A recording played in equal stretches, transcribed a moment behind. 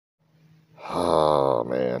Oh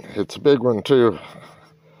man, it's a big one too,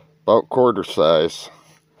 about quarter size.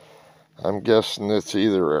 I'm guessing it's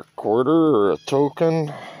either a quarter or a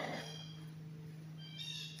token.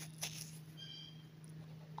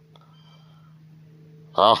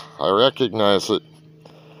 Ah, I recognize it.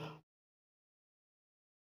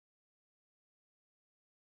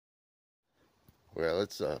 Well,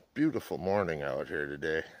 it's a beautiful morning out here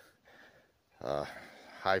today.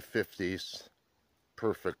 High 50s,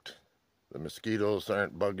 perfect. The mosquitoes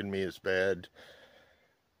aren't bugging me as bad.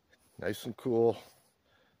 Nice and cool.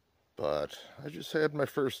 But I just had my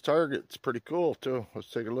first target. It's pretty cool too. Let's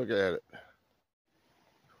take a look at it.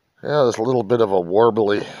 Yeah, there's a little bit of a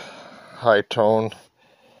warbly high tone,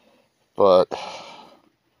 but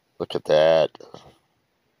look at that.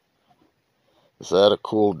 Is that a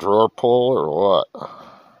cool drawer pull or what?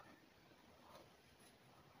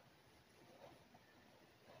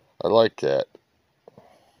 I like that.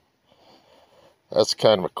 That's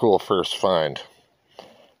kind of a cool first find.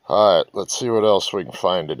 Alright, let's see what else we can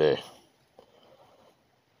find today.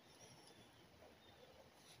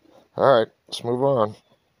 Alright, let's move on.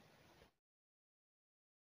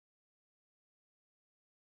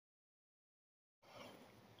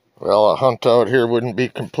 Well, a hunt out here wouldn't be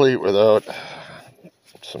complete without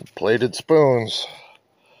some plated spoons.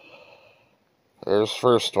 There's the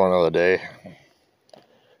first one of the day.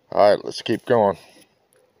 Alright, let's keep going.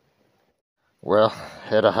 Well,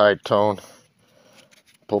 had a high tone.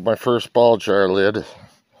 Pulled my first ball jar lid.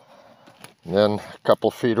 And then a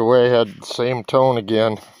couple feet away had the same tone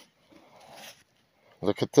again.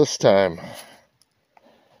 Look at this time.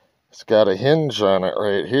 It's got a hinge on it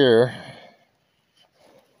right here.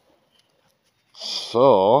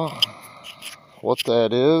 So, what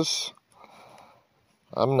that is,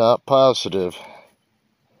 I'm not positive.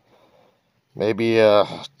 Maybe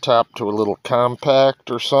top to a little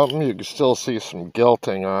compact or something. You can still see some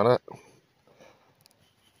gilting on it.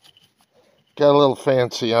 Got a little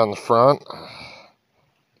fancy on the front.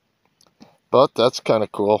 But that's kind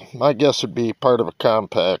of cool. My guess would be part of a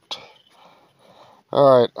compact.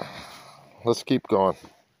 Alright, let's keep going.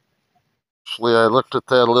 Actually, I looked at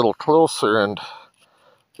that a little closer and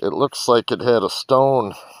it looks like it had a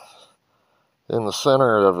stone in the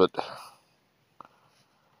center of it.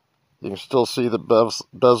 You can still see the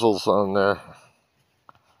bezels on there.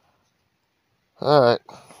 Alright,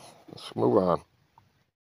 let's move on.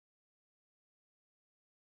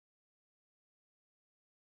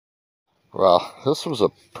 Well, this was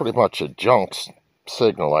pretty much a junk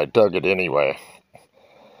signal. I dug it anyway.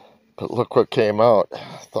 But look what came out.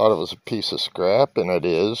 Thought it was a piece of scrap, and it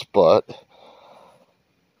is, but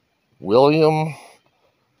William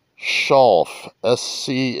Schalf,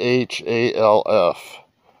 S-C-H-A-L-F,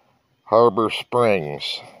 Harbor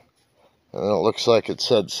Springs. And it looks like it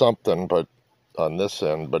said something but on this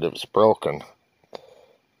end, but it was broken.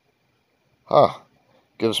 Huh.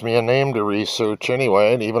 Gives me a name to research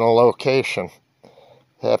anyway, and even a location.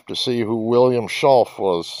 Have to see who William Schalf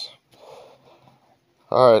was.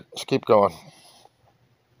 Alright, let's keep going.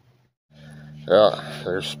 Yeah,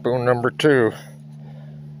 there's spoon number 2.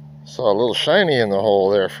 Saw a little shiny in the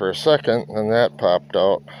hole there for a second, and that popped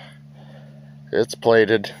out. It's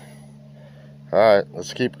plated. Alright,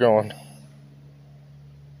 let's keep going.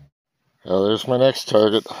 There's my next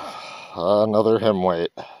target. Another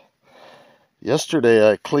hemweight. Yesterday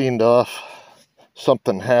I cleaned off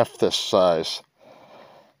something half this size.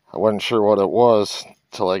 I wasn't sure what it was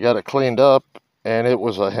till I got it cleaned up, and it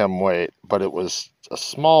was a hemweight, but it was a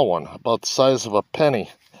small one, about the size of a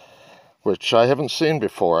penny, which I haven't seen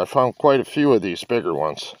before. I found quite a few of these bigger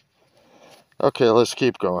ones. Okay, let's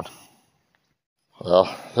keep going.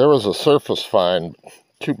 Well, there was a surface find.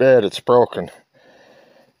 Too bad it's broken.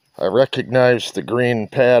 I recognized the green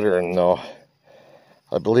pattern, though.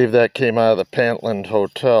 I believe that came out of the Pantland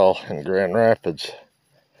Hotel in Grand Rapids.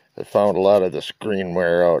 I found a lot of this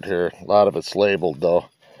greenware out here. A lot of it's labeled, though.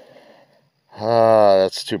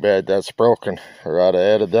 That's too bad that's broken. Or I'd have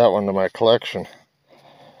added that one to my collection.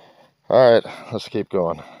 Alright, let's keep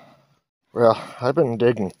going. Well, I've been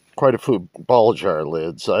digging quite a few ball jar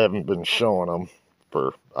lids. I haven't been showing them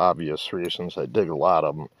for obvious reasons. I dig a lot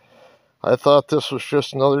of them. I thought this was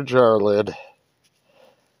just another jar lid.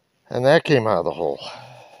 And that came out of the hole.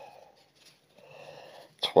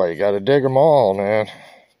 That's why you gotta dig them all, man.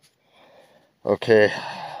 Okay,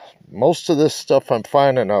 most of this stuff I'm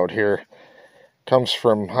finding out here comes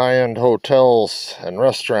from high-end hotels and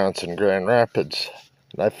restaurants in Grand Rapids.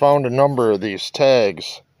 And I found a number of these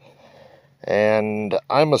tags, and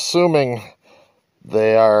I'm assuming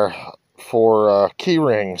they are for key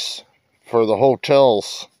rings for the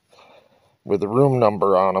hotels with the room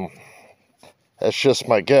number on them. That's just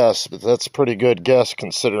my guess, but that's a pretty good guess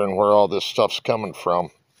considering where all this stuff's coming from.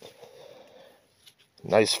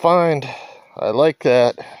 Nice find. I like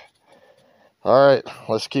that. All right,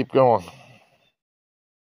 let's keep going.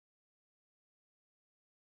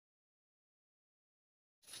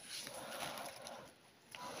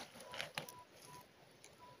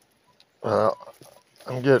 Well,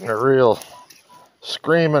 I'm getting a real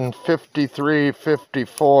screaming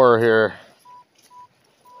 53-54 here.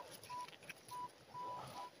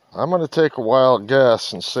 I'm going to take a wild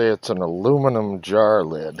guess and say it's an aluminum jar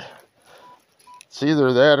lid. It's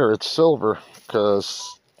either that or it's silver,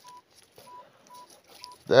 because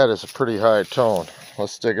that is a pretty high tone.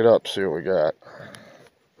 Let's dig it up, see what we got.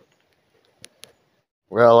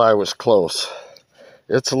 Well, I was close.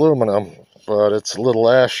 It's aluminum, but it's a little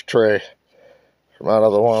ashtray from out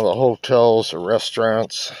of one of the hotels or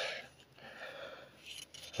restaurants.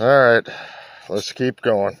 All right, let's keep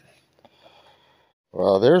going.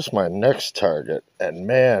 Well, there's my next target, and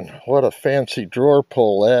man, what a fancy drawer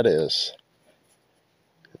pull that is.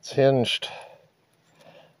 It's hinged.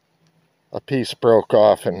 A piece broke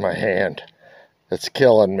off in my hand. It's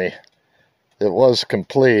killing me. It was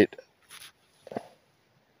complete.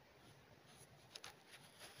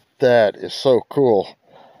 That is so cool.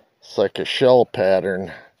 It's like a shell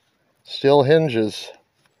pattern. Still hinges.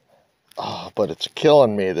 Oh, but it's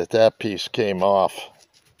killing me that that piece came off.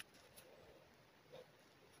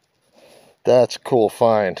 That's a cool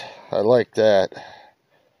find. I like that.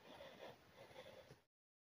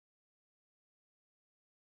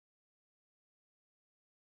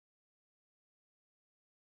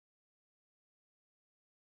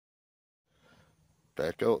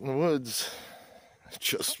 Back out in the woods.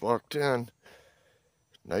 Just walked in.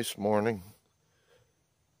 Nice morning.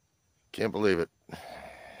 Can't believe it.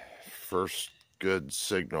 First good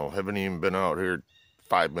signal. Haven't even been out here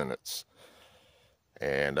 5 minutes.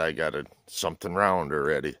 And I got something round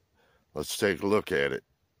already. Let's take a look at it.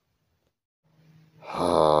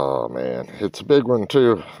 Oh man, it's a big one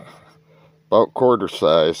too. About quarter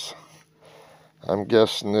size. I'm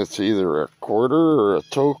guessing it's either a quarter or a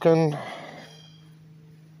token.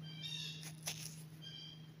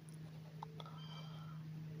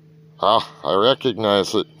 Ah, I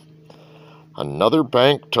recognize it. Another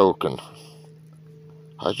bank token.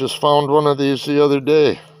 I just found one of these the other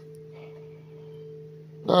day.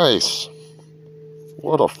 Nice.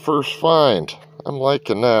 What a first find. I'm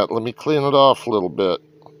liking that. Let me clean it off a little bit.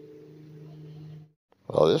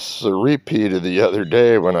 Well, this is a repeat of the other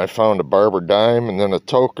day when I found a barber dime and then a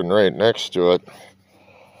token right next to it.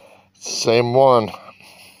 Same one.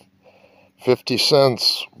 50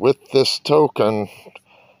 cents with this token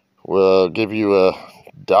will give you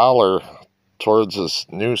 $1 towards this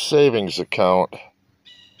new savings account.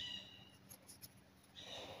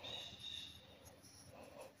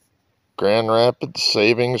 Grand Rapids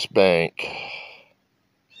Savings Bank.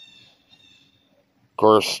 Of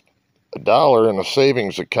course, $1 in a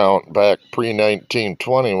savings account back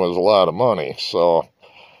pre-1920 was a lot of money, so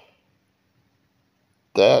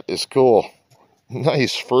that is cool.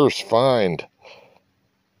 Nice first find.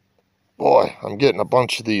 Boy, I'm getting a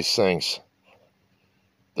bunch of these things.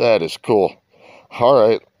 That is cool. All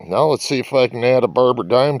right, now let's see if I can add a barber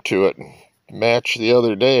dime to it and match the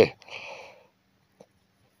other day.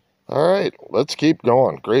 All right, let's keep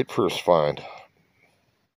going. Great first find.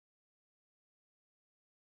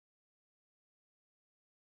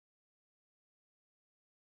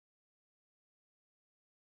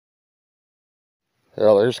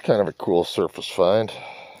 Well, there's kind of a cool surface find.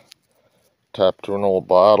 Tapped to an old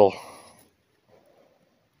bottle.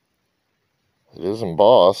 It is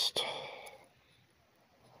embossed.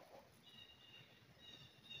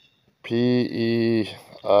 P-E-I-A-N.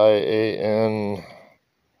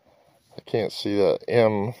 I can't see that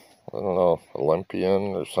M. I don't know.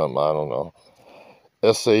 Olympian or something. I don't know.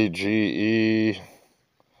 S-A-G-E.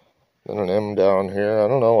 Then an M down here. I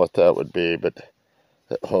don't know what that would be, but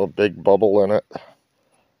that whole big bubble in it.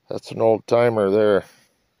 That's an old timer there.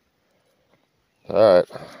 Alright,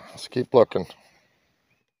 let's keep looking.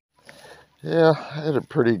 Yeah, I had a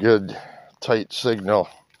pretty good tight signal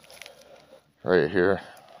right here.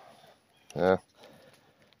 Yeah.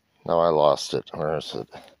 Now I lost it. Where is it?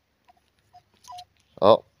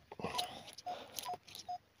 Oh.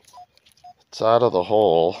 It's out of the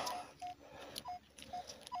hole.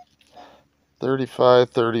 35,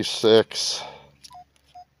 36.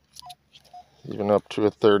 Even up to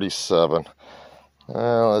a 37.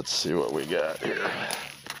 Let's see what we got here.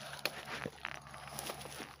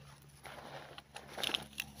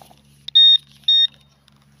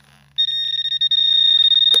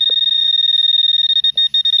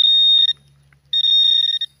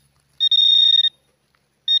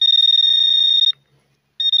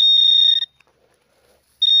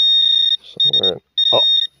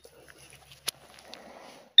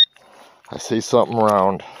 I see something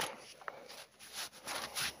round.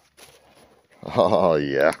 Oh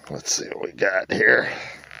yeah, let's see what we got here.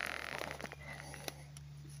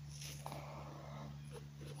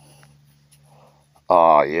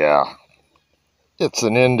 Oh yeah, it's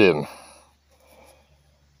an Indian.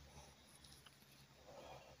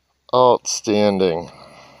 Outstanding.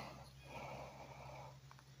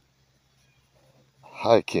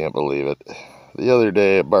 I can't believe it. The other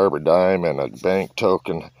day a barber dime and a bank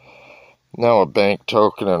token. Now a bank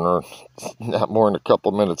token, and not more than a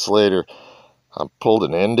couple minutes later, I pulled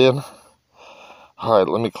an Indian. Alright,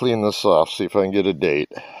 let me clean this off, see if I can get a date.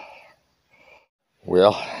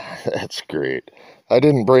 Well, that's great. I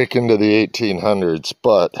didn't break into the 1800s,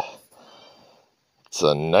 but it's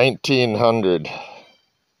a 1900.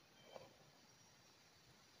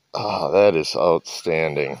 Oh, that is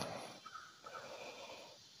outstanding.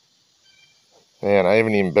 Man, I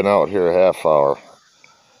haven't even been out here a half hour.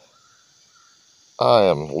 I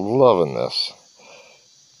am loving this.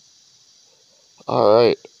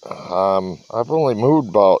 Alright, I've only moved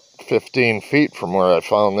about 15 feet from where I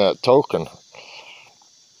found that token.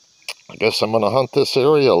 I guess I'm going to hunt this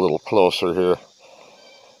area a little closer here.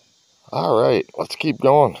 Alright, let's keep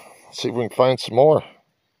going. See if we can find some more.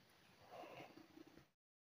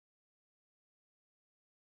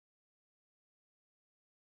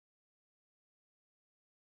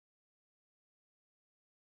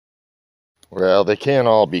 Well, they can't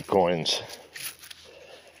all be coins.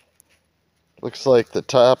 Looks like the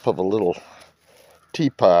top of a little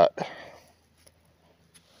teapot.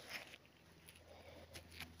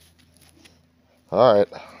 Alright,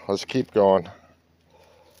 let's keep going.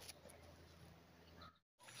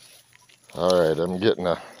 Alright, I'm getting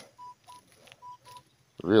a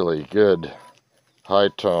really good high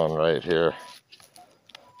tone right here.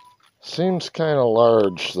 Seems kind of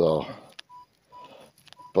large though,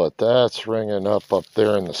 but that's ringing up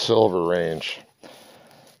there in the silver range.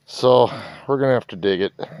 So we're gonna have to dig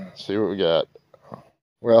it, see what we got.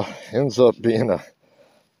 Well, ends up being a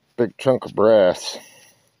big chunk of brass.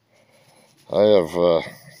 I have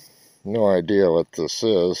no idea what this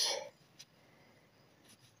is,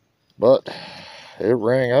 but it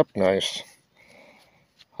rang up nice.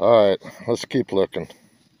 Alright, let's keep looking.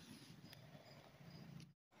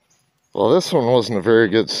 Well, this one wasn't a very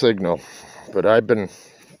good signal, but I've been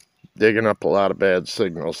digging up a lot of bad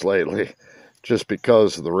signals lately just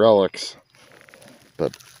because of the relics.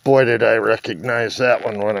 But boy, did I recognize that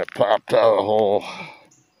one when it popped out of the hole.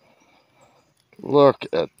 Look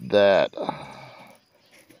at that.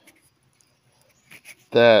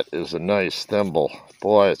 That is a nice thimble.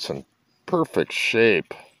 Boy, it's in perfect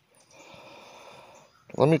shape.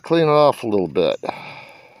 Let me clean it off a little bit.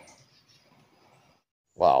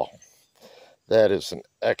 Wow, that is an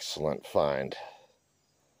excellent find.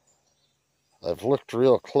 I've looked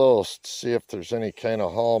real close to see if there's any kind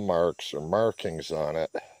of hallmarks or markings on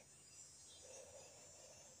it.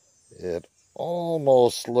 It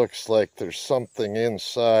almost looks like there's something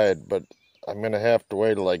inside, but I'm going to have to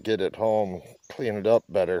wait till I get it home, clean it up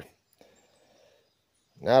better.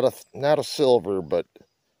 Not a silver, but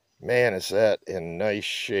man, is that in nice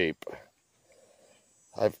shape.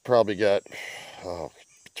 I've probably got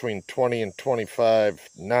between 20 and 25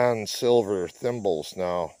 non-silver thimbles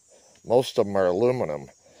now. Most of them are aluminum.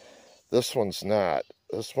 This one's not.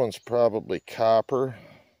 This one's probably copper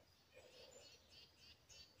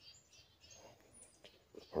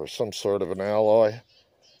or some sort of an alloy.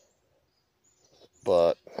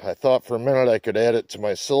 But I thought for a minute I could add it to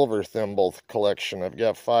my silver thimble collection. I've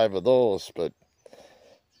got 5 of those, but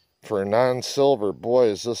for a non-silver, boy,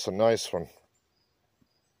 is this a nice one.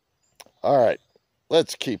 Alright,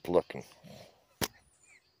 let's keep looking.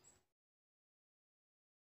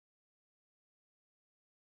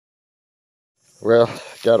 Well,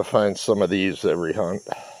 gotta find some of these every hunt.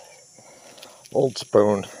 Old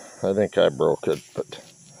spoon. I think I broke it, but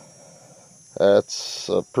that's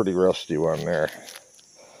a pretty rusty one there.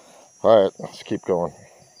 Alright, let's keep going.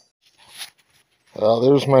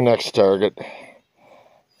 There's my next target.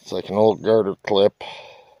 It's like an old garter clip.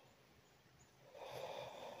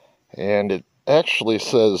 And it actually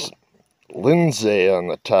says Lindsay on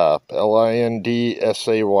the top. Lindsay.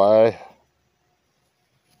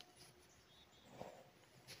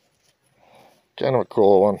 Kind of a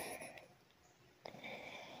cool one.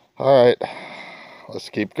 Alright, let's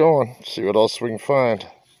keep going. See what else we can find.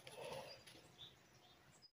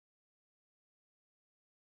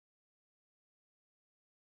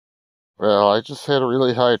 Well, I just had a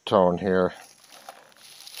really high tone here.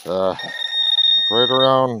 Right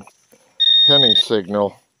around penny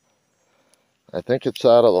signal. I think it's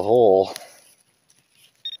out of the hole.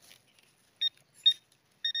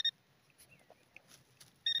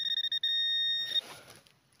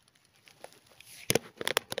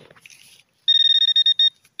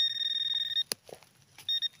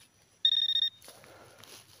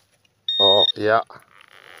 Yeah.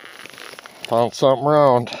 Found something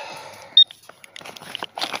round.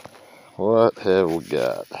 What have we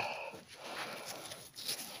got?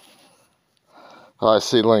 Oh, I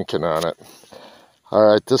see Lincoln on it.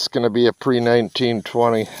 Alright, this is going to be a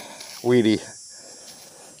pre-1920 Wheatie.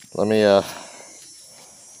 Let me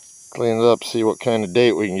clean it up, see what kind of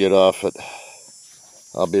date we can get off it.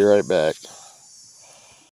 I'll be right back.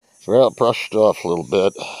 Well, brushed it off a little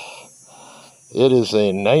bit. It is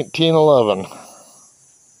a 1911.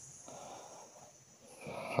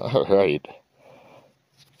 Alright.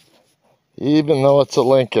 Even though it's a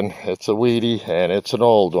Lincoln, it's a Wheatie, and it's an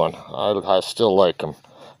old one. I still like them.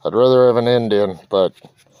 I'd rather have an Indian, but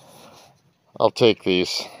I'll take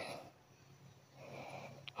these.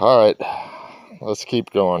 Alright, let's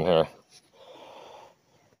keep going here.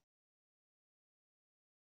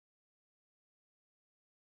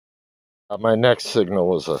 My next signal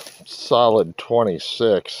was a solid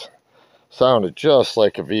 26. Sounded just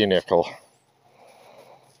like a V-nickel,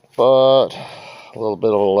 but a little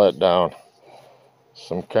bit of a letdown.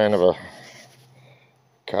 Some kind of a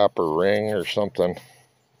copper ring or something.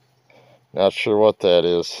 Not sure what that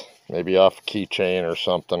is. Maybe off a keychain or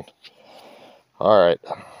something. Alright,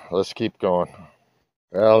 let's keep going.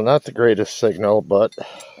 Well, not the greatest signal, but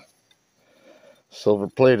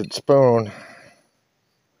silver-plated spoon.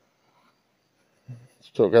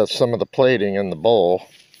 Still got some of the plating in the bowl.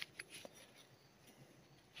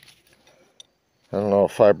 I don't know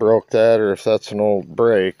if I broke that or if that's an old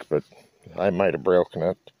break, but I might have broken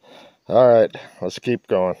it. Alright, let's keep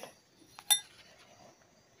going.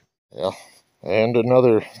 Yeah, and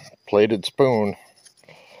another plated spoon.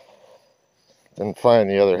 Didn't find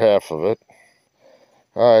the other half of it.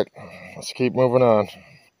 Alright, let's keep moving on.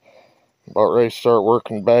 About ready to start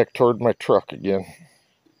working back toward my truck again.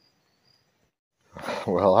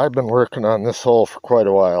 Well, I've been working on this hole for quite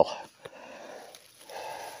a while.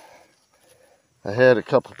 I had a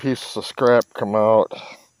couple pieces of scrap come out.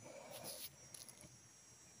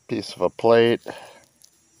 Piece of a plate.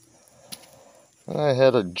 I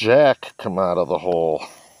had a jack come out of the hole.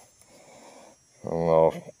 I don't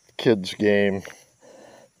know, kid's game,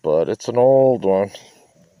 but it's an old one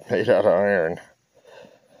made out of iron.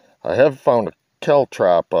 I have found a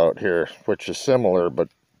caltrop out here, which is similar but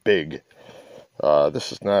big.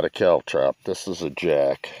 This is not a caltrop, this is a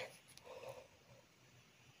jack.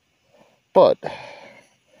 But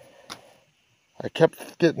I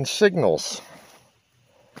kept getting signals,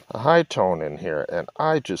 a high tone in here, and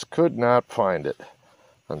I just could not find it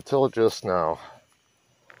until just now.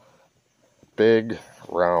 Big,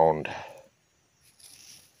 round.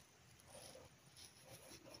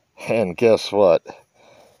 And guess what?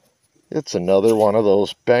 It's another one of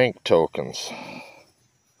those bank tokens.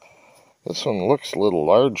 This one looks a little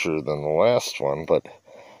larger than the last one, but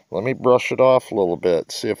let me brush it off a little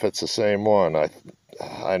bit, see if it's the same one.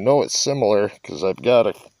 I know it's similar because I've got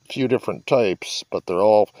a few different types, but they're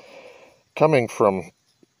all coming from,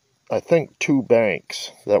 I think, 2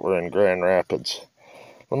 banks that were in Grand Rapids.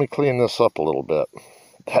 Let me clean this up a little bit.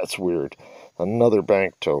 That's weird. Another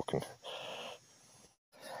bank token.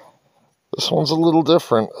 This one's a little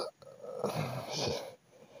different.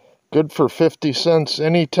 Good for 50 cents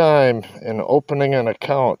anytime in opening an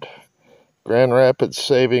account. Grand Rapids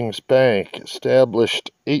Savings Bank, established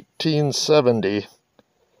 1870.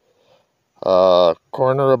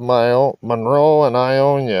 Corner of Monroe and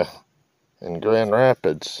Ionia in Grand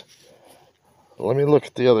Rapids. Let me look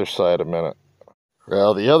at the other side a minute.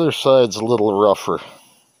 Well, the other side's a little rougher.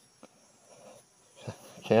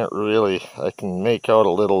 Can't really, I can make out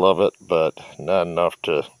a little of it, but not enough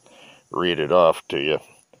to read it off to you.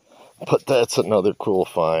 But that's another cool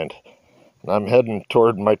find. And I'm heading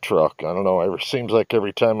toward my truck. I don't know, it seems like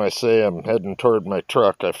every time I say I'm heading toward my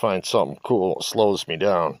truck, I find something cool that slows me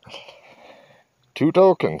down. 2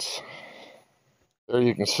 tokens. There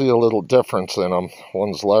you can see a little difference in them.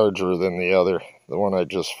 One's larger than the other, the one I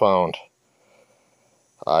just found.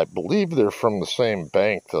 I believe they're from the same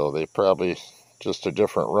bank, though. They probably just a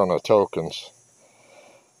different run of tokens.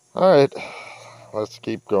 Alright, let's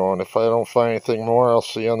keep going. If I don't find anything more, I'll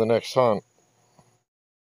see you on the next hunt.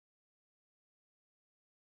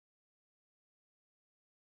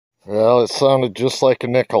 Well, it sounded just like a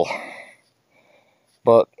nickel.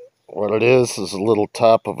 But what it is a little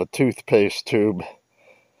top of a toothpaste tube.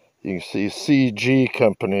 You can see CG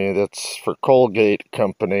Company, that's for Colgate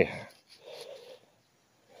Company.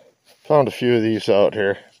 Found a few of these out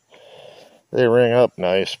here. They ring up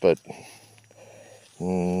nice, but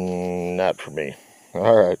not for me.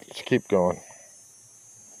 Alright, let's keep going.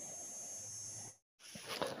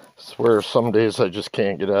 I swear some days I just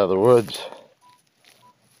can't get out of the woods.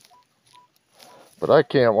 But I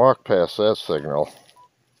can't walk past that signal.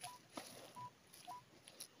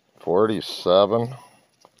 47.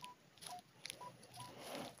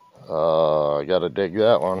 I gotta dig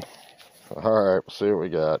that one. Alright, we'll see what we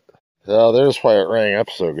got. Yeah, there's why it rang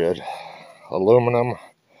up so good. Aluminum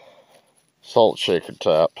salt shaker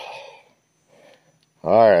top.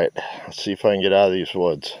 Alright, let's see if I can get out of these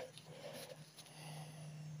woods.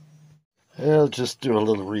 I'll just do a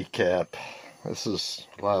little recap. This is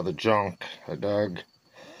a lot of the junk I dug.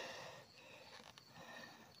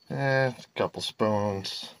 A couple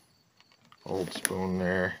spoons. Old spoon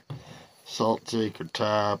there. Salt shaker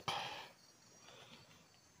top.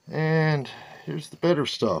 And here's the better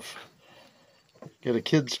stuff. Got a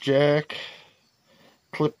kid's jack.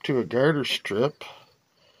 Clipped to a garter strip.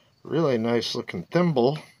 Really nice looking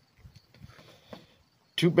thimble.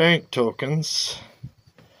 2 bank tokens.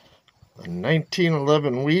 A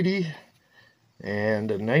 1911 Wheatie. And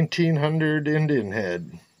a 1900 Indian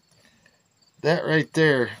head. That right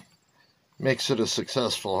there makes it a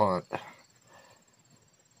successful hunt.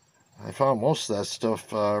 I found most of that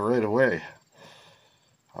stuff right away.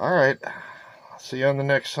 Alright, see you on the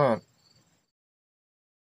next hunt.